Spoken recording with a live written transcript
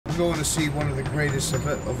going to see one of the greatest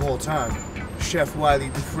of all time, Chef Wiley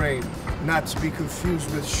Dufresne, not to be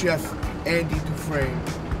confused with Chef Andy Dufresne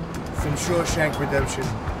from Shawshank Redemption,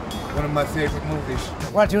 one of my favorite movies.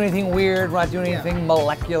 We're not doing anything weird. We're not doing anything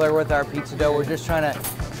molecular with our pizza dough. We're just trying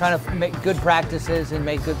to make good practices and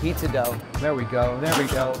make good pizza dough. There we go. There we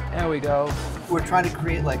go. There we go. We're trying to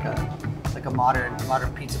create like a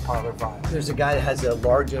modern pizza parlor vibe. There's a guy that has the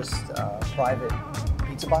largest private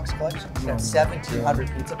pizza box collection. He's got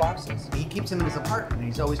 1,700 pizza boxes. He keeps them in his apartment and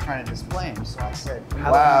he's always trying to display them. So I said,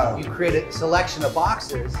 how do you create a selection of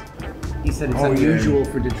boxes? He said it's unusual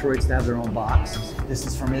for Detroits to have their own box. This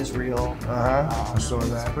is from Israel. I saw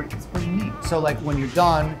that. It's pretty neat. So like when you're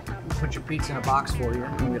done, we put your pizza in a box for you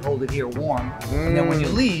and we hold it here warm. And then when you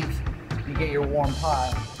leave, you get your warm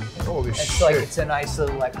pot. Holy it's shit. Like it's a nice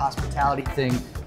little like hospitality thing